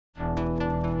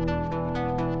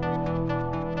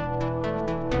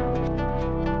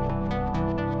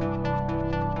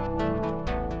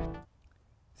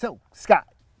Scott,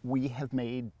 we have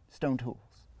made stone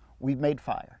tools. We've made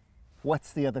fire.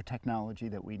 What's the other technology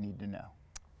that we need to know?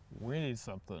 We need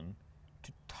something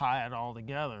to tie it all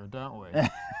together, don't we?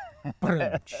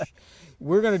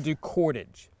 We're going to do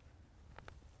cordage.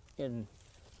 In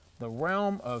the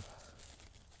realm of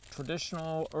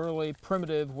traditional, early,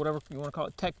 primitive, whatever you want to call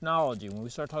it, technology, when we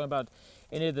start talking about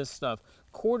any of this stuff,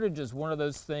 cordage is one of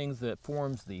those things that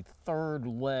forms the third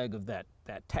leg of that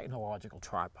technological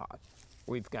tripod.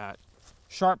 We've got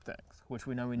sharp things, which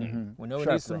we know we need. We know we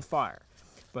need some fire.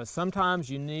 But sometimes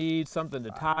you need something to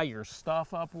tie your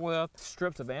stuff up with.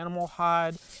 Strips of animal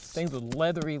hide, things with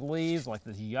leathery leaves like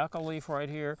this yucca leaf right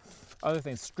here. Other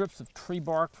things, strips of tree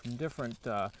bark from different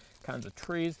kinds of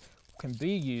trees can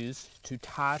be used to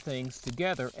tie things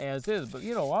together as is. But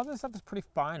you know, a lot of this stuff is pretty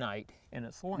finite in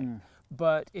its length.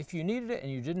 But if you needed it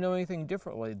and you didn't know anything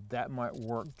differently, that might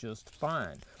work just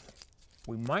fine.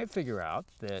 We might figure out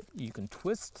that you can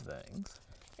twist things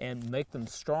and make them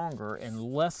stronger and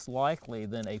less likely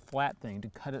than a flat thing to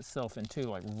cut itself in two,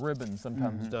 like ribbon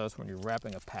sometimes does when you're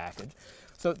wrapping a package.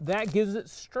 So that gives it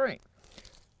strength.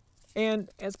 And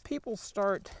as people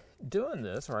start doing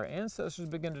this, or our ancestors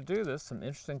begin to do this, some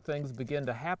interesting things begin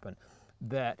to happen.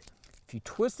 That if you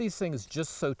twist these things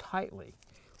just so tightly,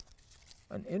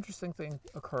 an interesting thing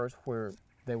occurs where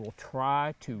they will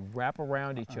try to wrap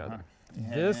around each other.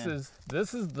 This is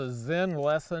the Zen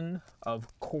lesson of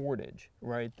cordage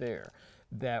right there.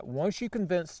 That once you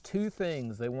convince two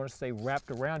things they want to stay wrapped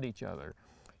around each other,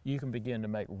 you can begin to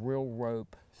make real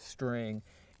rope, string,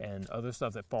 and other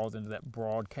stuff that falls into that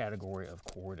broad category of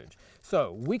cordage.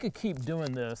 So we could keep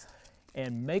doing this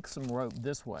and make some rope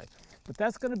this way, but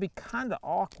that's going to be kind of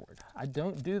awkward. I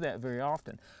don't do that very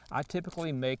often. I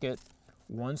typically make it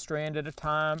one strand at a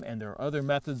time, and there are other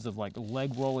methods of like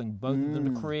leg rolling both of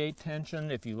them to create tension.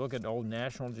 If you look at old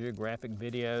National Geographic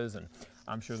videos, and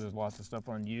I'm sure there's lots of stuff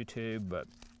on YouTube, but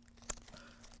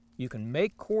you can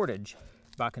make cordage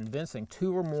by convincing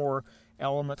two or more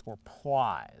elements or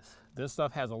plies. This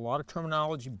stuff has a lot of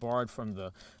terminology borrowed from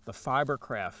the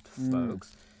fibercraft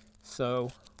folks. So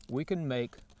we can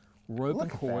make rope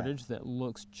and cordage that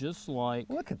looks just like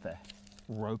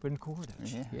rope and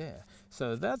cordage. Yeah.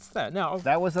 So that's that. Now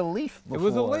that was a leaf before. It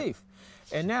was a leaf.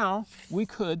 And now we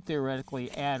could theoretically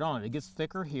add on. It gets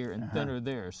thicker here and thinner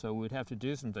there. So we'd have to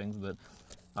do some things, but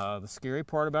the scary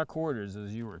part about cordage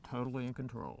is you are totally in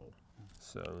control.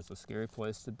 So it's a scary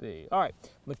place to be. All right,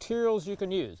 materials you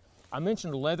can use. I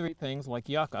mentioned leathery things like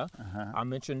yucca. I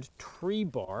mentioned tree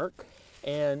bark,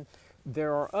 and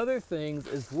there are other things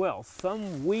as well.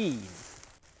 Some weeds,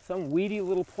 some weedy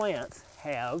little plants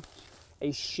have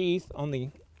a sheath on the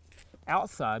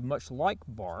outside, much like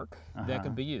bark, that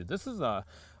can be used. This is a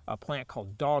plant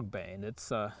called dogbane.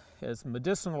 It's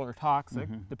medicinal or toxic,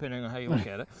 depending on how you look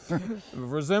at it.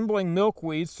 Resembling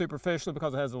milkweed superficially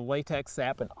because it has a latex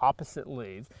sap and opposite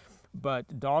leaves.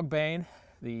 But dogbane,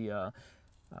 the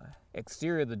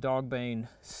exterior of the dogbane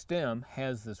stem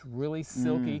has this really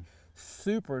silky,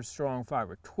 super strong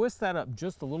fiber. Twist that up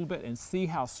just a little bit and see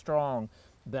how strong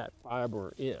that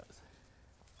fiber is.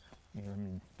 You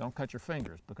know, don't cut your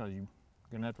fingers because you're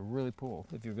going to have to really pull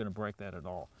if you're going to break that at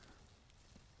all.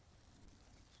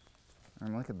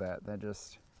 And look at that. That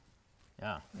just...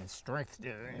 Yeah, it's strength.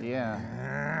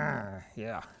 Yeah.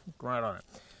 Yeah, right on it.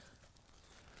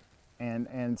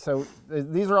 And so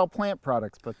these are all plant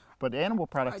products, but animal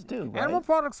products too, right? Animal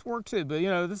products work too, but you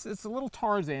know, it's a little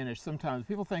Tarzanish sometimes.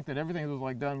 People think that everything is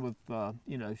like done with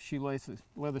you know, shoelaces,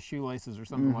 leather shoelaces or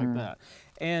something like that.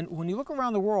 And when you look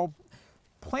around the world,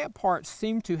 plant parts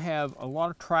seem to have a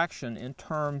lot of traction in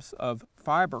terms of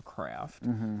fiber craft. You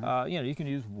know, you can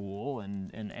use wool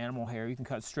and animal hair. You can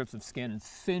cut strips of skin and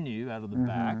sinew out of the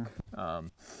back.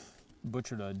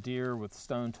 Butchered a deer with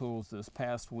stone tools this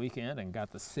past weekend and got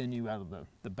the sinew out of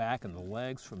the back and the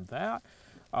legs from that.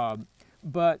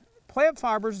 But plant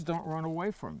fibers don't run away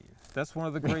from you. That's one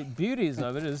of the great beauties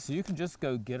of it, is you can just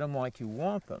go get them like you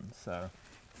want them. So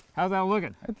how's that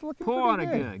looking? It's looking Pull on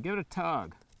pretty it good. Give it a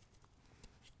tug.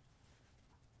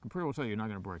 I'm pretty well tell you, you're not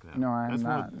going to break that. No, I'm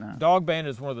not. No. Dogbane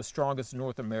is one of the strongest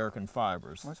North American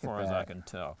fibers, as far as I can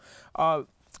tell.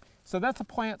 So that's a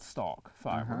plant stalk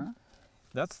fiber.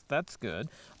 That's good.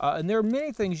 And there are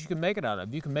many things you can make it out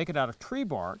of. You can make it out of tree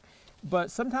bark,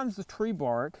 but sometimes the tree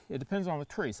bark, it depends on the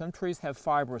tree. Some trees have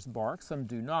fibrous bark, some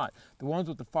do not. The ones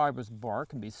with the fibrous bark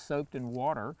can be soaked in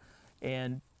water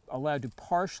and allowed to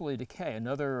partially decay.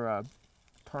 Another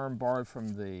term borrowed from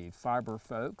the fiber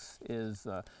folks is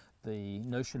the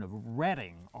notion of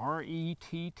retting, R-E-T-T-I-N-G,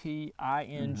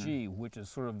 which is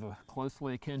sort of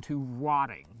closely akin to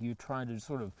rotting. You're trying to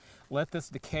sort of let this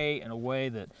decay in a way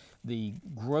that the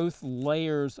growth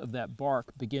layers of that bark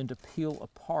begin to peel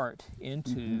apart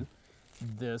into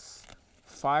this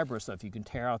fibrous stuff. You can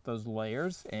tear out those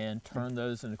layers and turn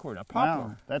those into cord. Now, poplar.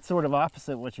 Wow, that's sort of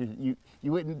opposite what you'd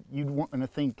want to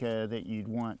think that you'd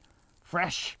want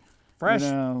fresh, fresh,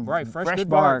 right? Fresh good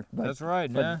bark. That's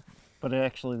right. But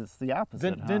actually, it's the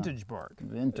opposite. Vintage bark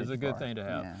Vintage is a good bark, thing to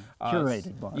have. Yeah.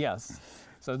 Curated bark. Yes.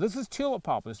 So this is tulip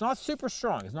poplar. It's not super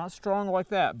strong. It's not strong like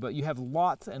that, but you have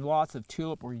lots and lots of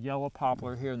tulip or yellow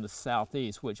poplar here in the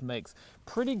southeast, which makes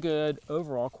pretty good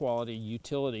overall quality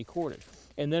utility cordage.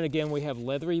 And then again, we have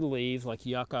leathery leaves like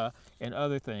yucca and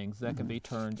other things that can be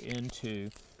turned into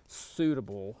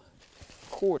suitable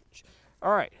cordage.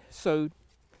 All right, so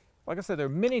like I said, there are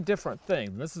many different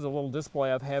things. This is a little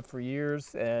display I've had for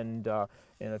years, and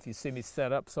if you see me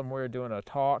set up somewhere doing a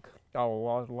talk, I'll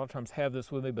a lot of times have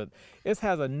this with me, but this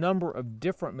has a number of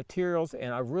different materials,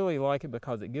 and I really like it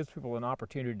because it gives people an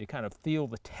opportunity to kind of feel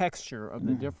the texture of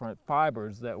the different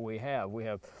fibers that we have. We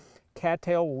have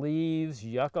cattail leaves,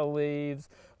 yucca leaves.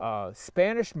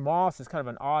 Spanish moss is kind of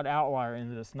an odd outlier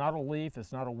in that it's not a leaf,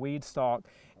 it's not a weed stalk,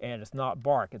 and it's not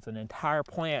bark. It's an entire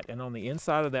plant, and on the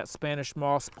inside of that Spanish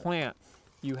moss plant,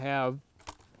 you have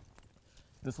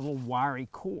this little wiry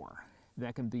core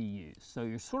that can be used. So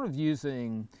you're sort of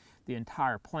using the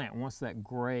entire plant once that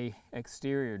gray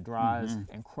exterior dries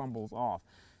and crumbles off.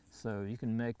 So you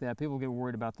can make that. People get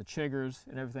worried about the chiggers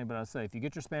and everything, but I say if you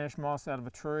get your Spanish moss out of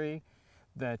a tree,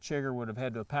 that chigger would have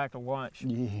had to have packed a lunch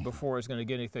before it's going to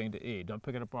get anything to eat. Don't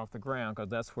pick it up off the ground because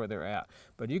that's where they're at.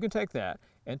 But you can take that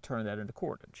and turn that into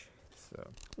cordage. So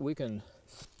we can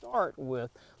start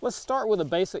with, let's start with a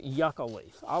basic yucca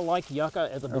leaf. I like yucca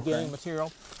as a beginning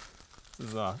material.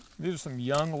 These are some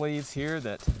young leaves here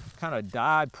that kind of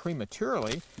died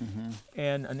prematurely,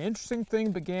 and an interesting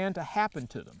thing began to happen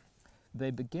to them. They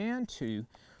began to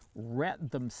ret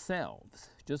themselves.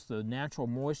 Just the natural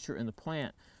moisture in the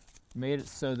plant made it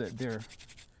so that they're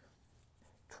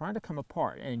trying to come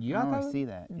apart. And yucca, I see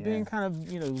that. Yeah. being kind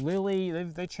of, lily,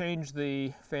 they changed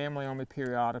the family on me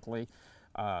periodically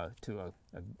to a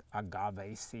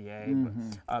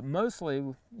Agaveaceae. But mostly,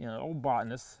 old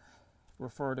botanists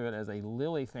refer to it as a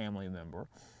lily family member.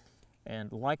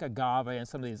 And like agave and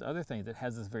some of these other things, it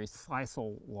has this very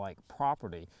sisal-like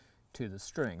property to the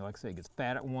string. Like I say, it gets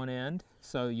fat at one end,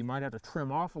 so you might have to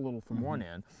trim off a little from one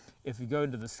end. If you go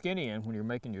into the skinny end when you're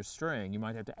making your string, you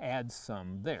might have to add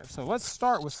some there. So let's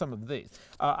start with some of these.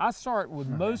 I start with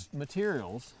most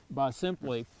materials by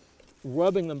simply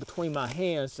rubbing them between my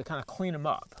hands to kind of clean them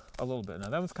up a little bit.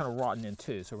 Now that one's kind of rotten in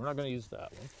too, so we're not going to use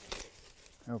that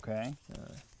one. Okay.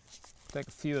 Take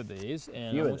a few of these,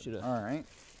 and I want you to. All right.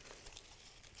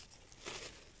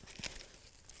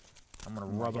 I'm going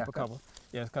to rub up a couple.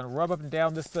 Yeah, kind of rub up and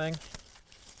down this thing,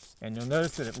 and you'll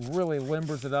notice that it really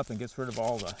limbers it up and gets rid of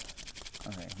all the.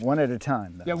 Okay, one at a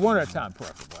time, though. Yeah, one at a time,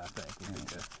 preferably, I think.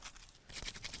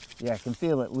 Yeah, I can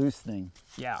feel it loosening.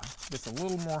 Yeah, it's a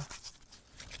little more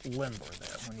limber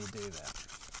there when you do that.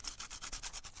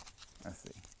 I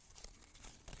see.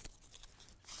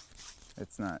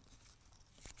 It's not.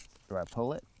 Do I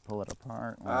pull it? Pull it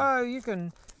apart? You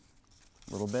can.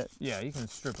 A little bit? Yeah, you can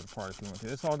strip it apart if you want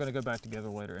to. It's all going to go back together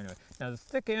later anyway. Now the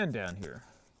thick end down here,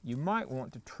 you might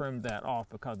want to trim that off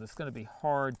because it's going to be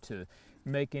hard to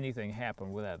make anything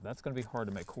happen with that. That's going to be hard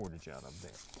to make cordage out of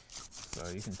there. So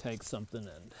you can take something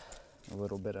and... A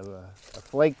little bit of a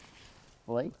flake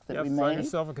that we made. Find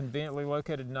yourself a conveniently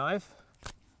located knife.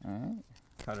 All right.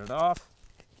 Cut it off.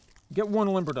 Get one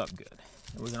limbered up good.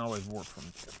 And we can always work from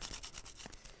there.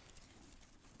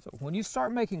 So when you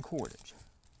start making cordage,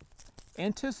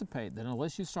 anticipate that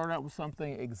unless you start out with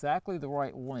something exactly the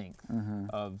right length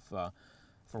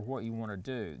for what you want to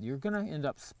do, you're going to end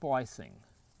up splicing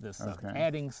this up,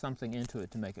 adding something into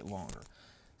it to make it longer.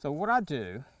 So what I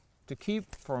do to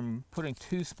keep from putting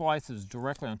two splices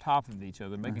directly on top of each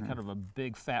other, making kind of a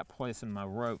big fat place in my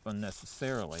rope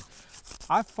unnecessarily,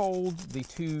 I fold the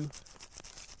two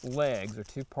legs or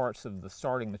two parts of the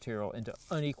starting material into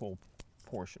unequal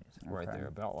portions right there,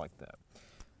 about like that.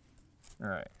 All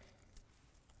right.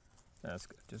 That's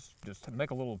good. Just to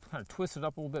make a little, kind of twist it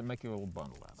up a little bit and make you a little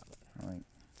bundle out of it.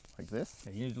 Like this?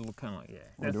 Yeah, you need to look kind of like,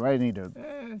 yeah. Or do I need to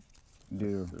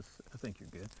do? I think you're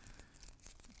good.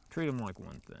 Treat them like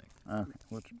one thing.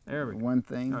 Okay. There we go. One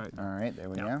thing? All right. All right, there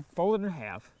we go. Fold it in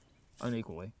half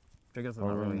unequally. I guess it's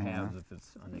not really halves if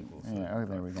it's unequal. So. Yeah,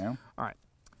 there we go. All right.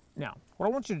 Now, what I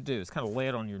want you to do is kind of lay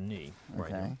it on your knee right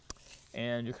here.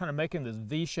 And you're kind of making this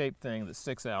V-shaped thing that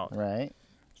sticks out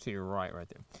to your right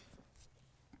there.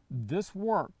 This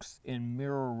works in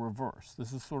mirror reverse.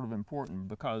 This is sort of important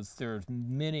because there are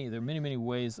many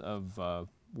ways of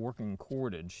working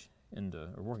cordage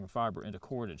or working fiber into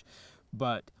cordage.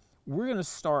 But we're going to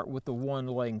start with the one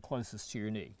laying closest to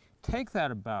your knee. Take that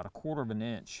about 1/4 of an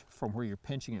inch from where you're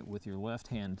pinching it with your left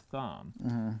hand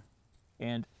thumb,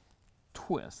 and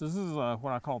twist. This is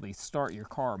what I call the start your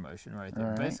car motion right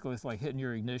there. Basically, it's like hitting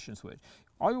your ignition switch.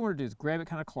 All you want to do is grab it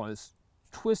kind of close,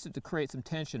 twist it to create some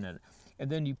tension in it,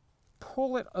 and then you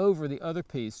pull it over the other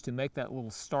piece to make that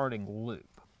little starting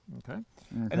loop, okay?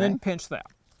 And then pinch that.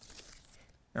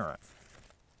 All right.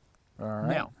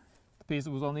 Now, the piece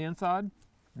that was on the inside,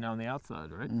 now on the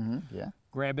outside, right? Yeah.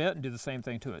 Grab it and do the same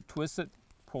thing to it. Twist it,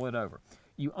 pull it over.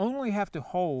 You only have to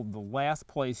hold the last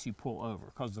place you pull over,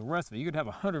 because the rest of it, you could have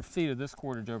 100 feet of this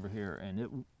cordage over here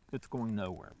and it's going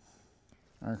nowhere.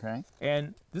 Okay.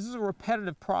 And this is a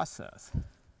repetitive process.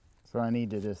 So I need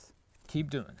to just keep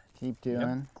doing it. Keep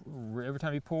doing. Yep. Every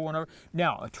time you pull one over.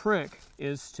 Now, a trick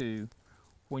is to,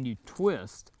 when you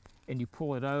twist and you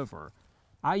pull it over,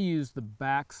 I use the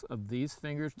backs of these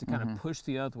fingers to kind of push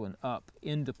the other one up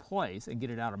into place and get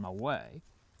it out of my way.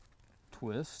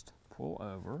 Twist, pull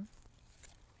over.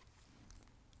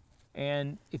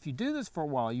 And if you do this for a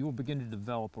while, you will begin to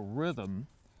develop a rhythm,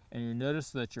 and you'll notice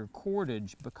that your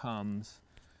cordage becomes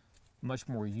much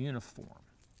more uniform.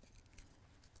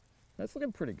 That's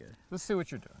looking pretty good. Let's see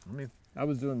what you're doing. I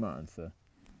was doing mine, so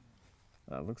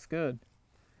that looks good.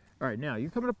 All right, now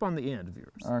you're coming up on the end of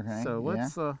yours. Okay. So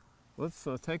let's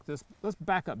take this. Let's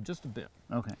back up just a bit.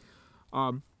 Okay.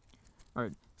 All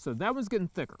right. So that one's getting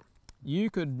thicker. You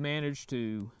could manage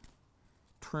to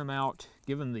trim out,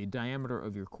 given the diameter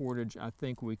of your cordage, I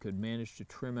think we could manage to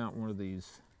trim out one of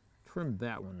these. Trim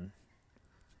that one.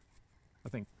 I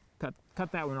think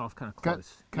cut that one off kind of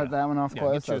close. Cut that one off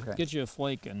close? Get you a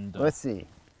flake and... let's see.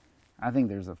 I think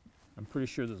there's a... I'm pretty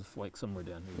sure there's a flake somewhere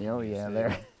down here. Oh yeah,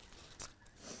 there.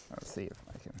 Let's see if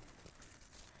I can...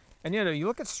 And you know, you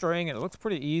look at string and it looks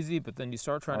pretty easy, but then you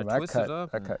start trying to twist it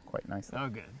up. That cut quite nicely. Oh,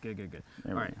 good.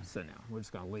 All right, so now we're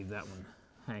just going to leave that one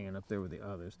hanging up there with the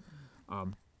others.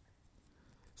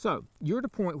 So you're at a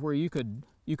point where you could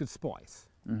splice.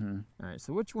 All right,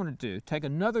 so what you want to do, take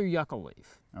another yucca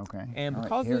leaf. Okay. And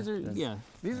because these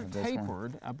are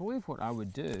tapered, I believe what I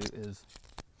would do is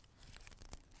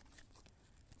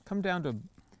come down to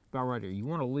about right here. You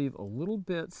want to leave a little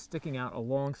bit sticking out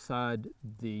alongside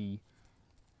the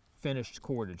finished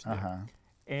cordage there.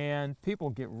 And people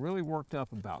get really worked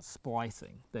up about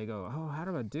splicing. They go, oh, how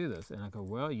do I do this? And I go,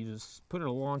 well, you just put it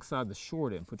alongside the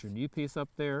short end. Put your new piece up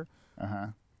there,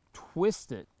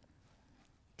 twist it,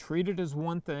 treat it as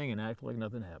one thing, and act like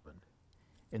nothing happened.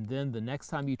 And then the next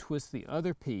time you twist the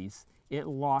other piece, it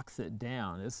locks it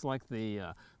down. It's like the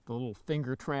little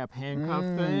finger trap handcuff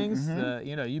things.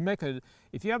 You know,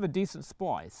 if you have a decent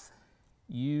splice,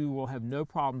 you will have no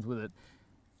problems with it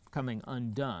coming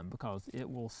undone, because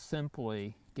it will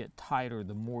simply get tighter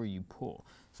the more you pull.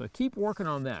 So keep working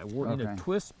on that. We're in a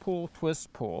twist, pull,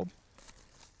 twist, pull.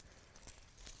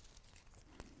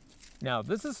 Now,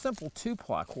 this is simple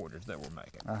 2-ply cordage that we're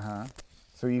making.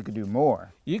 So you could do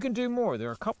more. You can do more. There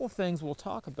are a couple of things we'll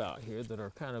talk about here that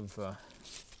are kind of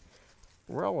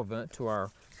relevant to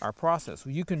our process.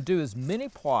 You can do as many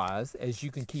plies as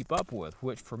you can keep up with,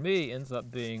 which for me ends up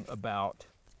being about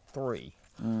 3.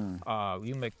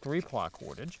 You make 3-ply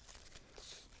cordage.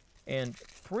 And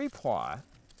 3-ply,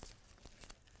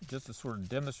 just to sort of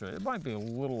demonstrate, it might be a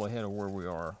little ahead of where we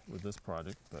are with this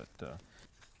project, but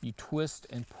you twist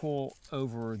and pull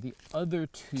over the other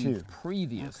two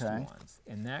previous ones,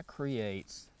 and that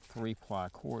creates 3-ply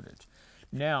cordage.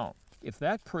 Now, if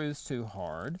that proves too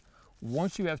hard,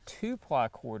 once you have 2-ply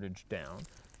cordage down,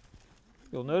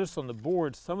 you'll notice on the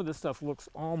board some of this stuff looks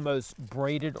almost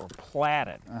braided or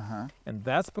plaited. And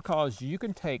that's because you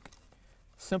can take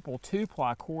simple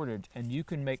 2-ply cordage and you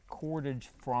can make cordage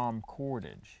from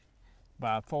cordage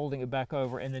by folding it back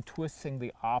over and then twisting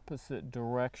the opposite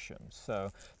direction.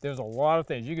 So there's a lot of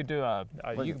things. You could do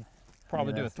you could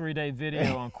probably do a 3-day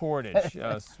video on cordage,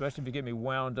 especially if you get me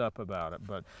wound up about it.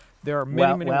 But there are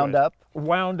many wound ways. up?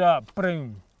 Wound up.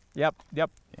 Boom. Yep. Yeah.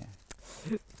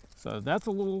 So that's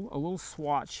a little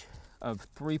swatch of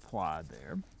 3-ply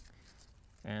there.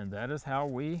 And that is how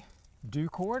we do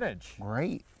cordage.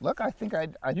 Great. Look, I think I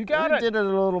you got it. Did it a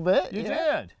little bit. You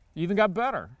did. You even got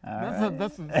better.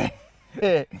 That's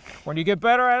when you get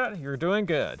better at it, you're doing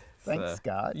good. Thanks,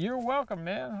 Scott. You're welcome,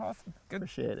 man. Awesome. Good.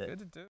 Appreciate it. Good to do.